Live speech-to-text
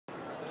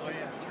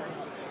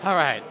All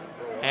right.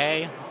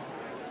 Hey,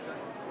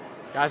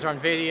 guys are on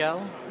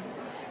video.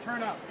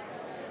 Turn up.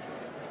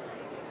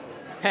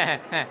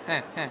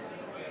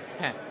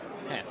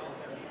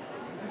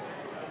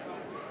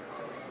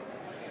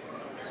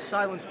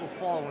 Silence will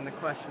fall when the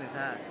question is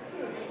asked.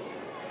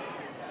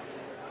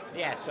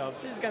 Yeah, so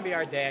this is gonna be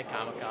our day at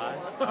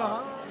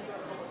Comic-Con.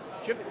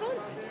 Should be fun.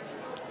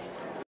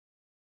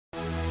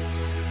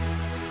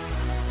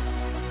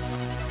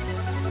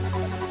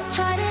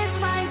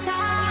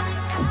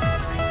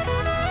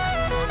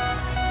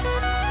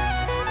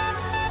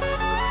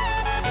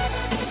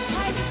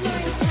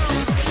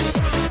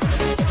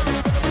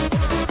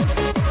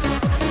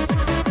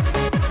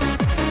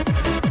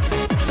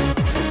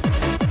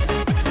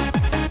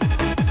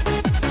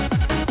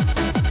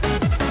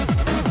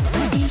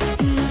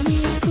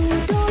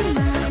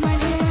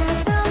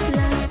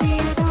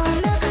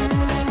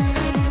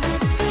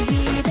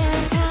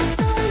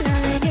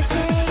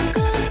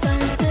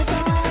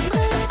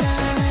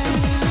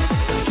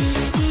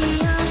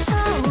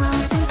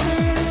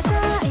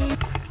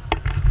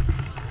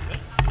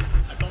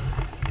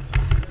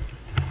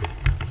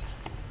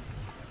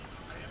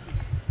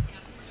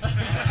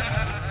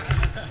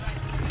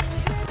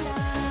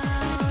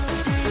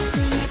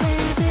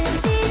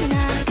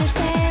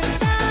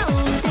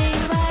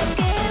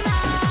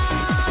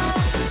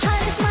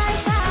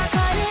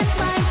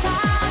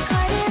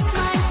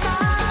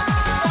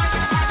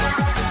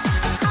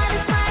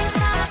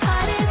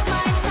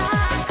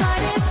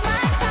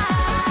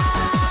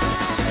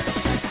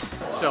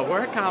 So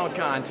we're at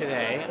Comic-Con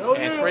today,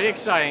 and it's pretty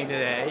exciting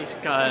today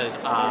because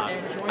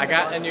I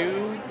got a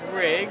new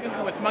rig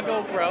with my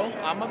GoPro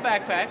on my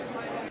backpack.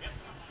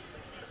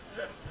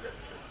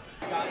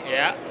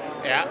 Yeah,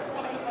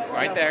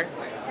 right there.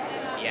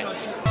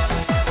 Yes.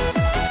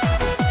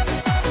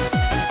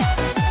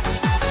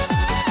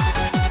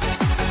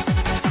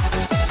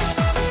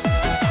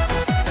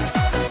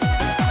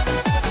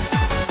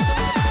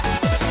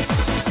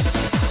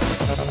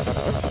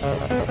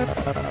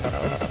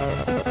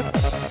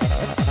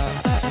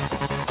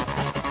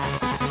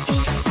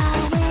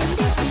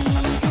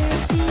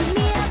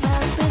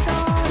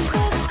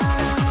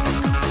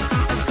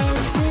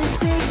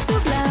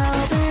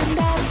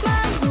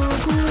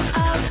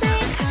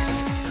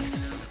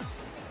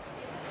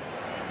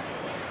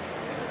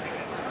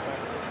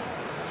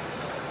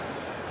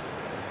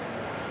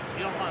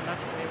 You don't want to mess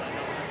with me, but I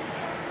don't mess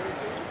with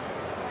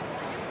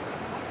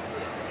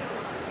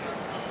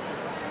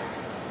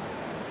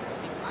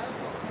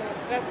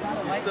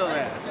Still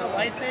there. The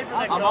lightsaber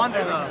that I'm goes under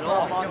there.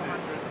 though. I'm under.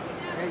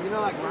 Hey, you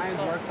know like Ryan's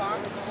work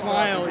box?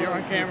 Smile, you're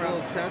on camera.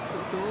 Little chest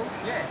of tools?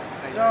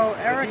 Yeah. So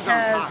Eric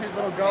has his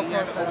little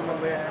GoPro set up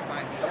over there,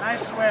 and I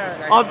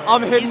swear,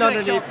 I'm he's hidden gonna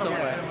underneath kill someone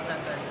somewhere. soon with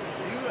that thing.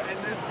 You and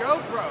this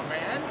GoPro,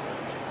 man.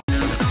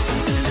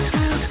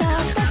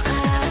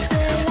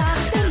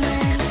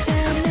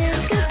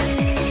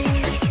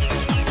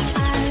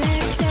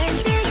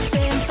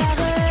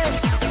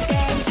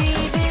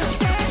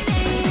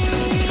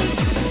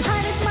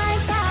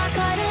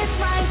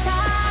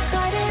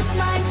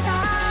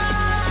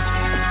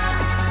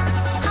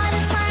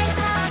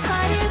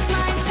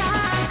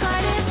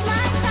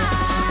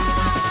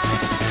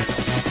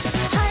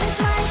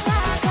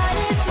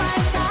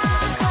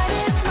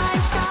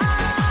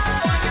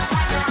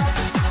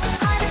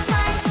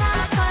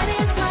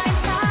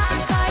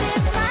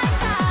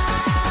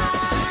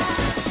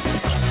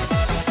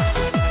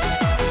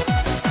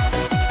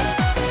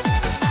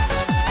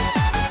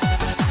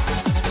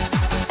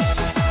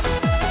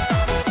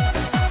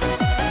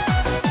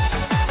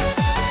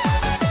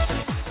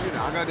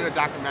 I'm gonna do a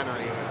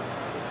documentary.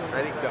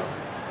 Ready, go.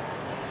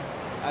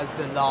 As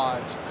the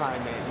large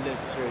primate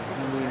looks for his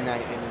Moon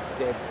Knight and his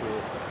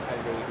Deadpool, a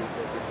lady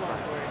does it fun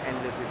and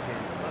look at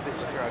him, the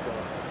struggle.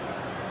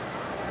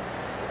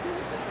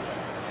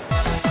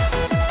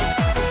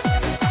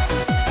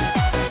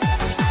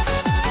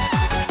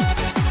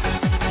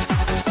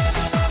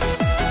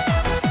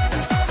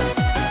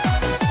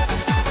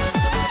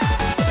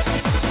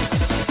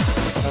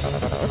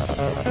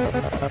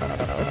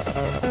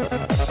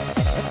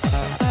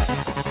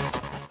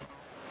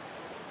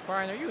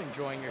 Brian, are you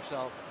enjoying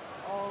yourself?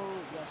 Oh,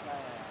 yes I am.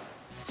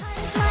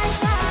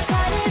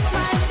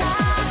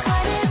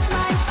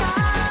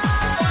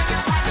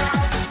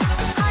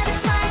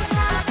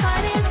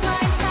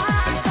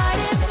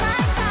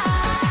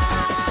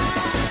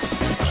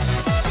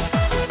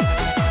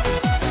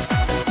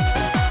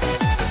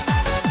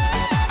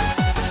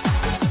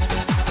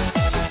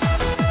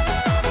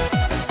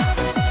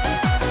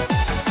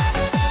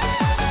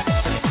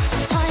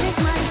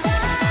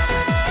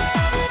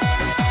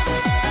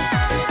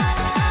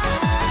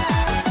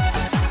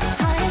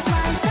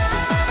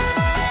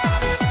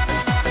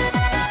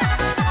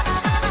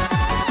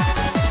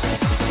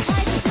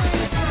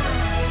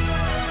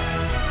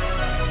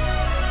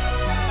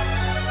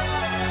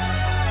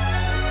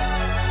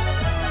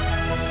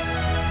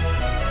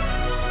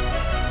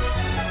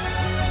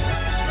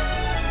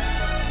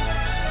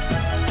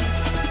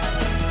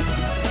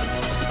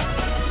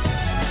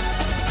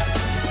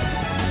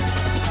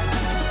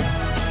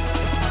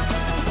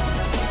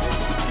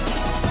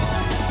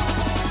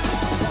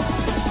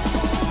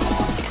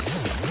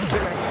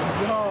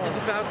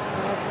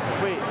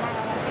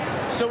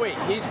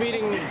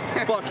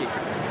 Bucky.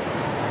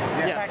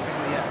 Yeah, Yes.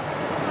 technically, yes.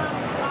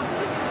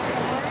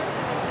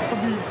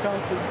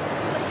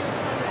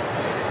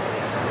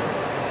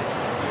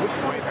 Which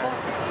one is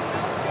Bucky?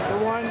 The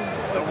one,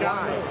 The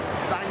guy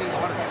signing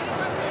autographs.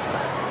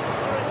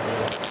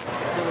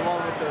 So the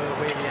one with the